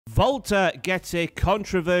Volta gets a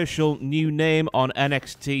controversial new name on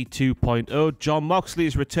NXT 2.0. Jon Moxley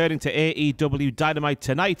is returning to AEW Dynamite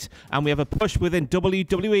tonight, and we have a push within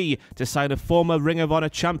WWE to sign a former Ring of Honor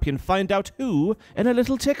champion. Find out who in a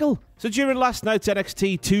little tickle. So during last night's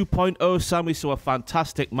NXT 2.0, Sam, we saw a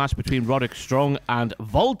fantastic match between Roderick Strong and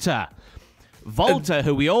Volta. Volta,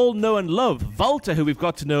 who we all know and love. Volta, who we've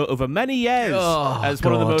got to know over many years as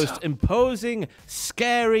one of the most imposing,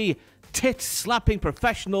 scary, tit-slapping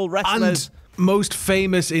professional wrestlers. And most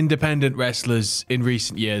famous independent wrestlers in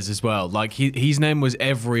recent years as well. Like, his name was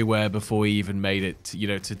everywhere before he even made it, to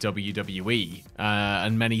WWE.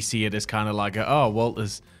 And many see it as kind of like,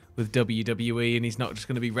 Walter's with WWE and he's not just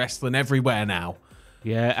going to be wrestling everywhere now.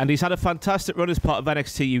 Yeah, and he's had a fantastic run as part of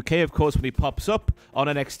NXT UK, of course, when he pops up on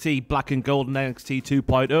NXT Black and Gold and NXT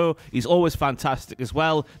 2.0. He's always fantastic as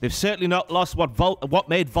well. They've certainly not lost what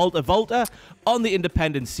made Volta on the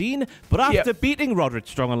independent scene. But after beating Roderick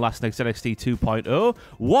Strong on last night's NXT 2.0,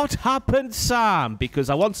 what happened, Sam? Because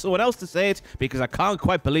I want someone else to say it, because I can't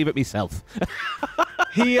quite believe it myself.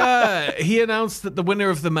 He announced that the winner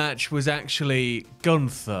of the match was actually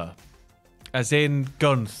Gunther. As in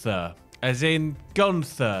Gunther. As in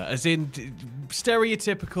Gunther, as in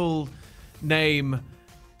stereotypical name.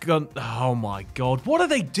 Oh my God, what are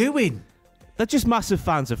they doing? They're just massive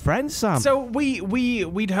fans of Friends, Sam. So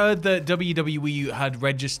we'd heard that WWE had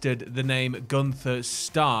registered the name Gunther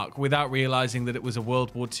Stark without realizing that it was a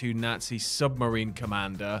World War II Nazi submarine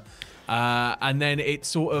commander. And then it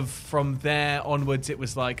sort of, from there onwards, it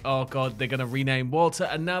was like, oh God, they're going to rename Walter.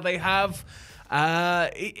 And now they have.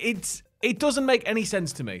 It doesn't make any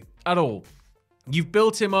sense to me at all. You've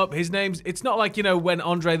built him up. His name's... It's not like, when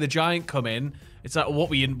Andre the Giant come in. It's like,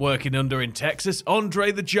 what were you working under in Texas?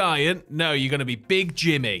 Andre the Giant? No, you're going to be Big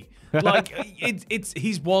Jimmy. Like,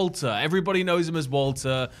 he's Walter. Everybody knows him as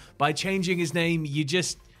Walter. By changing his name, you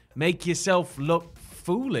just make yourself look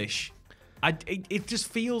foolish. It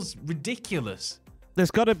just feels ridiculous. There's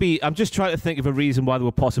got to be... I'm just trying to think of a reason why they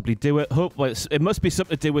would possibly do it. It must be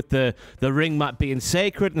something to do with the ring mat being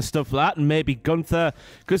sacred and stuff like that, and maybe Gunther...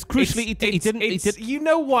 Because crucially, he didn't... You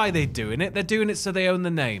know why they're doing it? They're doing it so they own the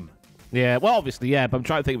name. Yeah, well, obviously, yeah, but I'm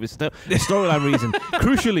trying to think of a storyline reason.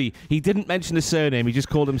 Crucially, he didn't mention the surname. He just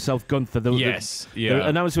called himself Gunther. The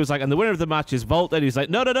announcer was like, and the winner of the match is Volta. And he's like,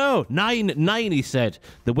 no, 9, he said.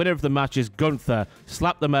 The winner of the match is Gunther.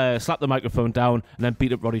 Slap the microphone down and then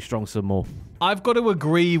beat up Roddy Strong some more. I've got to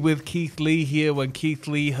agree with Keith Lee here. When Keith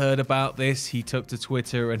Lee heard about this, he took to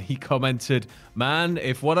Twitter and he commented, man,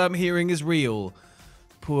 if what I'm hearing is real,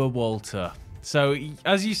 poor Walter. So,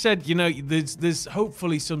 as you said, there's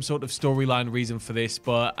hopefully some sort of storyline reason for this,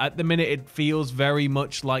 but at the minute it feels very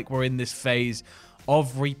much like we're in this phase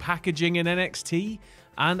of repackaging in NXT.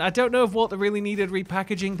 And I don't know if Walter really needed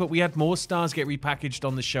repackaging, but we had more stars get repackaged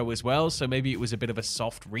on the show as well, so maybe it was a bit of a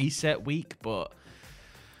soft reset week, but...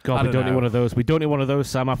 God, we don't need one of those. We don't need one of those,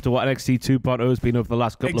 Sam, after what NXT 2.0 has been over the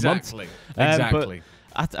last couple of months. Exactly.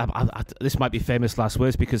 This might be famous last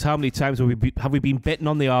words, because how many times have we been bitten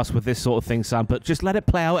on the arse with this sort of thing, Sam? But just let it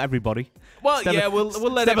play out, everybody. Well,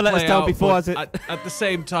 we'll let it play out. At the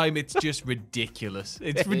same time, it's just ridiculous.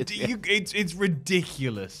 It's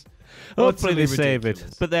ridiculous. Hopefully they save it.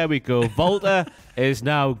 But there we go. Volta is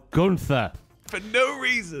now Gunther. For no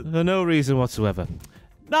reason. For no reason whatsoever.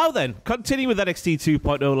 Now then, continuing with NXT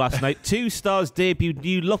 2.0 last night, 2 stars debuted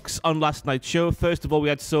new looks on last night's show. First of all, we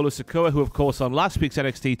had Solo Sikoa, who, of course, on last week's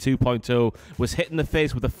NXT 2.0 was hit in the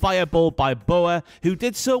face with a fireball by Boa, who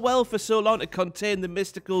did so well for so long to contain the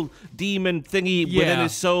mystical demon thingy within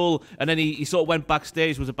his soul. And then he sort of went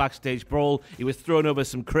backstage. It was a backstage brawl. He was thrown over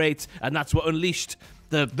some crates, and that's what unleashed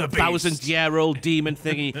the 1,000-year-old demon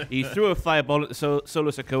thingy. He threw a fireball at Solo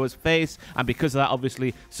Sikoa's face, and because of that,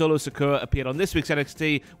 obviously, Solo Sikoa appeared on this week's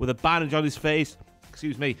NXT with a bandage on his face.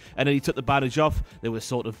 Excuse me. And then he took the bandage off. There was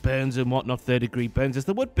sort of burns and whatnot, third-degree burns, as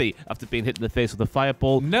there would be after being hit in the face with a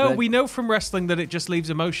fireball. No, we know from wrestling that it just leaves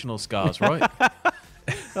emotional scars, right?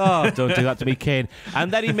 Oh, don't do that to me, Kane.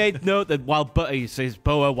 And then he made note that he says,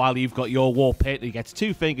 Boa, while you've got your war paint, he gets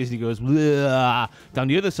 2 fingers and he goes down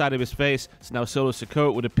the other side of his face. So now Solo Sikoa,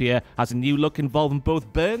 it would appear, has a new look involving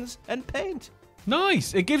both burns and paint.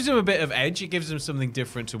 Nice. It gives him a bit of edge. It gives him something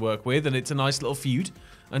different to work with, and it's a nice little feud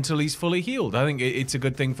until he's fully healed. I think it's a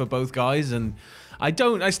good thing for both guys, and I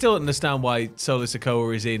still don't understand why Solo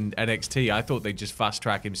Sikoa is in NXT. I thought they'd just fast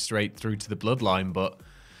track him straight through to the bloodline, but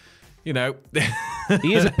you know.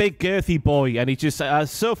 He is a big girthy boy, and he just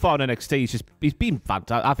so far on NXT, he's been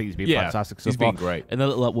fantastic. I think he's been fantastic so far. He's been great. And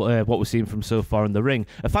what we've seen from so far in the ring,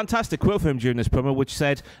 a fantastic quote from him during this promo, which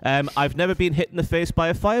said, "I've never been hit in the face by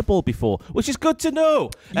a fireball before," which is good to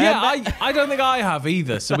know. I don't think I have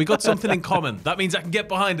either. So we got something in common. That means I can get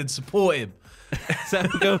behind and support him. So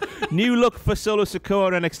we go new look for Solo Sikoa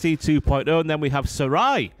on NXT 2.0, and then we have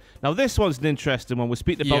Sarai. Now, this one's an interesting one. We're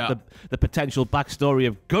speaking about the potential backstory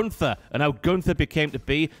of Gunther and how Gunther became to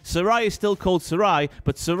be. Sarai is still called Sarai,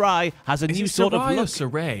 but Sarai has a new sort of look.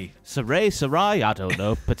 Sarai? Sarai? I don't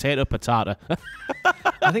know. Potato.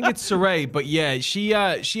 I think it's Sarai, but yeah, she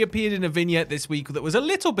appeared in a vignette this week that was a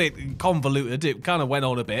little bit convoluted. It kind of went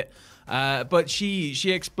on a bit. But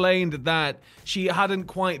she explained that she hadn't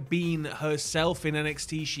quite been herself in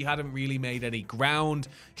NXT. She hadn't really made any ground.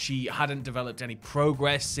 She hadn't developed any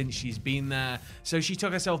progress since she's been there. So she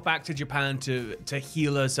took herself back to Japan to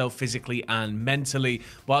heal herself physically and mentally.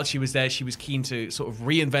 While she was there, she was keen to sort of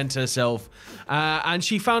reinvent herself. And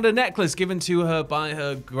she found a necklace given to her by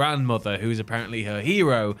her grandmother, who is apparently her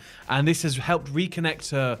hero. And this has helped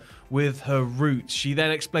reconnect her with her roots. She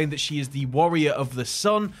then explained that she is the warrior of the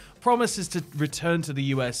sun, promises to return to the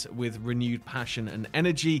US with renewed passion and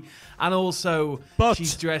energy, and also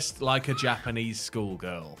she's dressed like a Japanese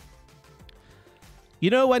schoolgirl.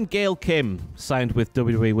 You know when Gail Kim signed with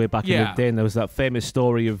WWE way back in the day, and there was that famous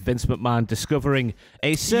story of Vince McMahon discovering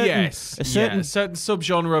a certain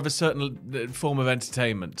subgenre of a certain form of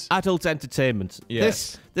entertainment, adult entertainment.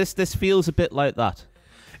 Yes. This feels a bit like that.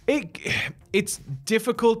 It's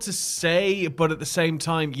difficult to say, but at the same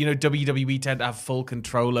time, you know, WWE tend to have full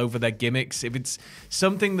control over their gimmicks. If it's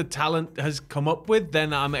something the talent has come up with,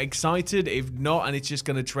 then I'm excited. If not, and it's just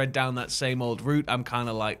going to tread down that same old route, I'm kind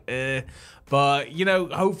of like, eh. But, you know,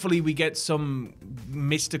 hopefully we get some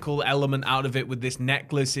mystical element out of it with this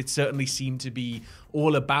necklace. It certainly seemed to be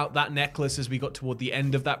all about that necklace as we got toward the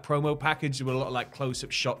end of that promo package. There were a lot of like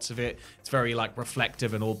close-up shots of it. It's very like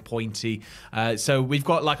reflective and all pointy. So we've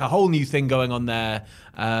got like a whole new thing going on there.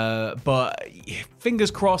 But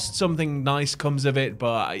fingers crossed something nice comes of it.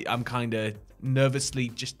 But I'm kind of nervously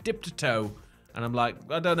just dipped a toe. And I'm like,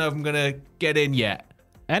 I don't know if I'm going to get in yet.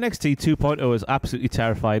 NXT 2.0 is absolutely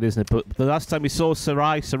terrifying, isn't it? But the last time we saw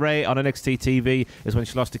Sarai on NXT TV is when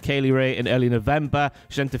she lost to Kaylee Ray in early November.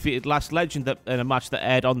 She then defeated Last Legend in a match that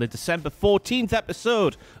aired on the December 14th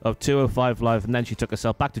episode of 205 Live. And then she took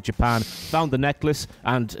herself back to Japan, found the necklace,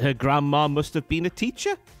 and her grandma must have been a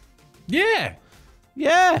teacher? Yeah.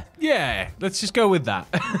 Let's just go with that.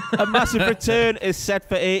 A massive return is set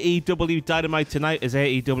for AEW Dynamite tonight, as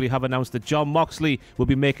AEW have announced that Jon Moxley will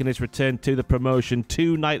be making his return to the promotion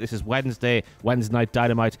tonight. This is Wednesday Night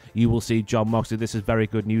Dynamite. You will see Jon Moxley. This is very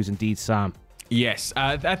good news indeed, Sam. Yes,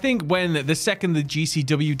 I think when the second the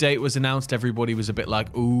GCW date was announced, everybody was a bit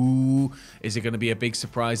like, ooh, is it going to be a big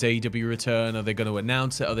surprise AEW return? Are they going to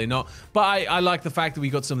announce it? Are they not? But I like the fact that we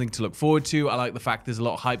got something to look forward to. I like the fact there's a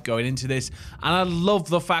lot of hype going into this. And I love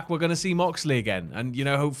the fact we're going to see Moxley again. And, you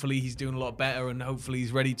know, hopefully he's doing a lot better and hopefully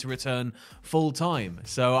he's ready to return full time.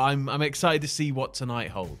 So I'm excited to see what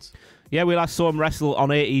tonight holds. Yeah, we last saw him wrestle on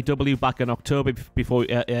AEW back in October before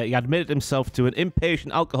he admitted himself to an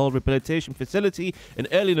inpatient alcohol rehabilitation facility in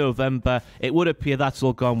early November. It would appear that's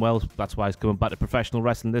all gone well. That's why he's coming back to professional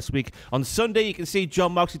wrestling this week. On Sunday, you can see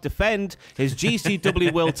Jon Moxley defend his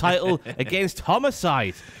GCW World title against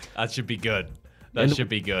Homicide. That should be good. That should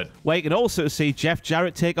be good. Well, you can also see Jeff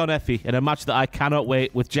Jarrett take on Effie in a match that I cannot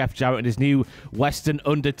wait, with Jeff Jarrett and his new Western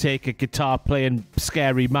Undertaker guitar-playing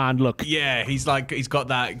scary man look. Yeah, he's got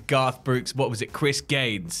that Garth Brooks, what was it, Chris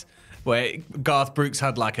Gaines, where Garth Brooks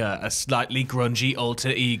had like a slightly grungy alter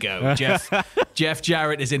ego. Jeff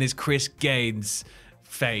Jarrett is in his Chris Gaines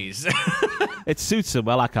phase. It suits him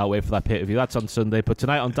well. I can't wait for that pay-per-view. That's on Sunday. But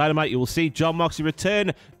tonight on Dynamite, you will see Jon Moxley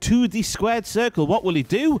return to the squared circle. What will he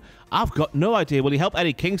do? I've got no idea. Will he help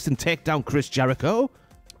Eddie Kingston take down Chris Jericho?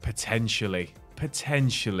 Potentially.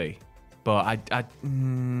 But I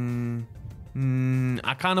kind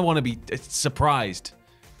of want to be surprised.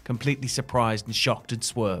 Completely surprised and shocked and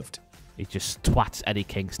swerved. He just twats Eddie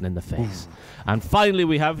Kingston in the face. And finally,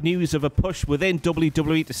 we have news of a push within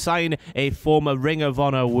WWE to sign a former Ring of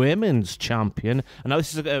Honor Women's Champion. And now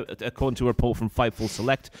this is according to a report from Fightful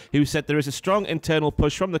Select, who said there is a strong internal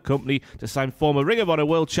push from the company to sign former Ring of Honor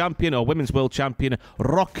World Champion or Women's World Champion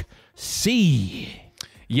rok-c.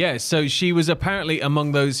 Yeah, so she was apparently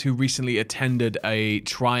among those who recently attended a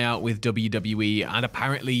tryout with WWE and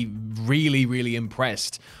apparently really, really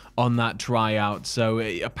impressed on that tryout. So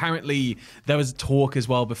apparently there was talk as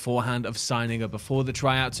well beforehand of signing her before the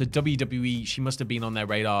tryout. So WWE, she must have been on their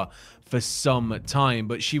radar for some time.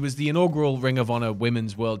 But she was the inaugural Ring of Honor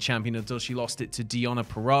Women's World Champion until she lost it to Deonna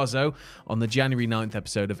Purrazzo on the January 9th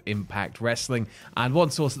episode of Impact Wrestling. And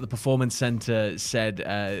one source at the Performance Center said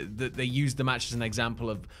that they used the match as an example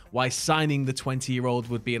of why signing the 20-year-old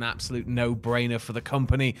would be an absolute no-brainer for the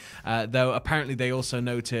company. Though apparently they also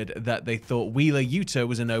noted that they thought Wheeler Yuta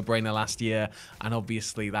was a no-brainer last year, and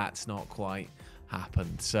obviously that's not quite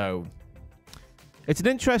happened. So it's an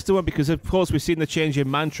interesting one because, of course, we've seen the change in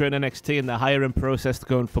mantra in NXT and the hiring process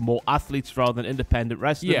going for more athletes rather than independent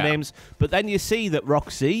wrestling names. But then you see that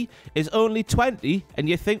rok-c is only 20, and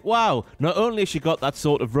you think, wow, not only has she got that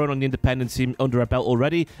sort of run on the independent scene under her belt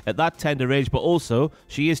already at that tender age, but also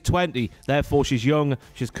she is 20. Therefore, she's young,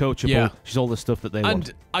 she's coachable, she's all the stuff that they want.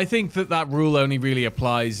 And I think that rule only really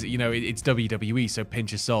applies, it's WWE, so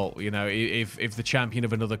pinch of salt. If the champion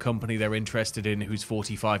of another company they're interested in who's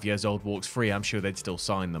 45 years old walks free, I'm sure they'd still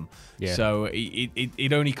sign them. So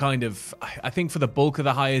it only kind of, I think for the bulk of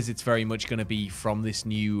the hires, it's very much going to be from this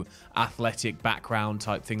new athletic background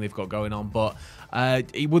type thing they've got going on. But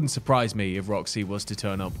it wouldn't surprise me if rok-c was to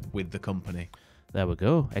turn up with the company. There we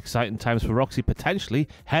go. Exciting times for rok-c potentially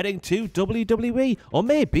heading to WWE. Or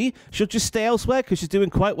maybe she'll just stay elsewhere because she's doing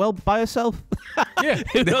quite well by herself.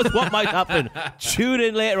 Who knows what might happen? Tune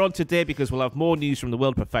in later on today because we'll have more news from the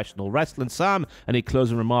world of professional wrestling. Sam, any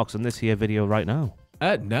closing remarks on this here video right now?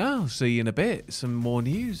 No. See you in a bit. Some more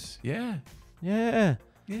news. Yeah. Yeah.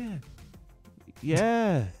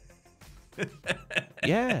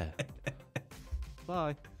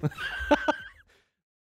 Bye.